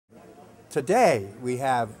Today we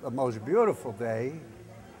have a most beautiful day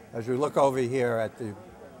as we look over here at the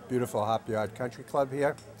beautiful Hopyard Country Club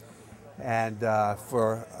here, and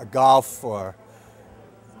for a golf, for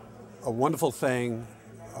a wonderful thing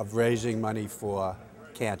of raising money for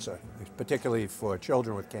cancer, particularly for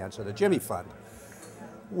children with cancer, the Jimmy Fund,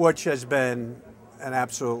 which has been an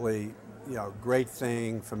absolutely great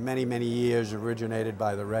thing for many, many years, originated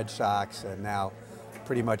by the Red Sox and now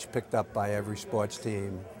pretty much picked up by every sports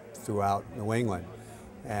team throughout New England.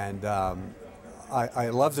 And I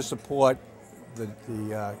love to support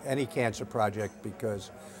any cancer project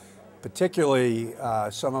because particularly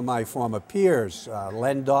some of my former peers,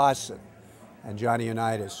 Len Dawson and Johnny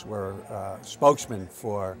Unitas, were spokesmen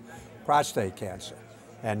for prostate cancer.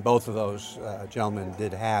 And both of those gentlemen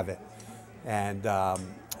did have it. And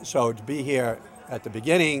so to be here at the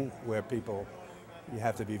beginning where you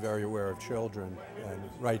have to be very aware of children and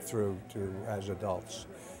right through to as adults.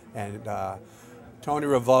 And Tony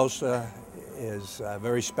Revolsa is a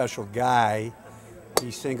very special guy.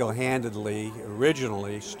 He single-handedly,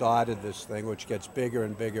 originally started this thing, which gets bigger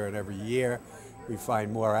and bigger, and every year we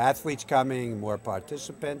find more athletes coming, more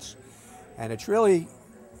participants. And it's really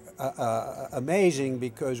amazing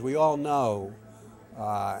because we all know,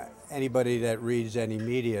 anybody that reads any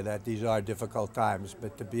media, that these are difficult times,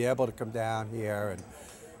 but to be able to come down here and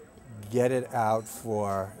get it out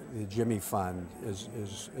for the Jimmy Fund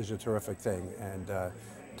is a terrific thing, and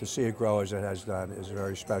to see it grow as it has done is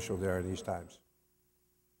very special during these times.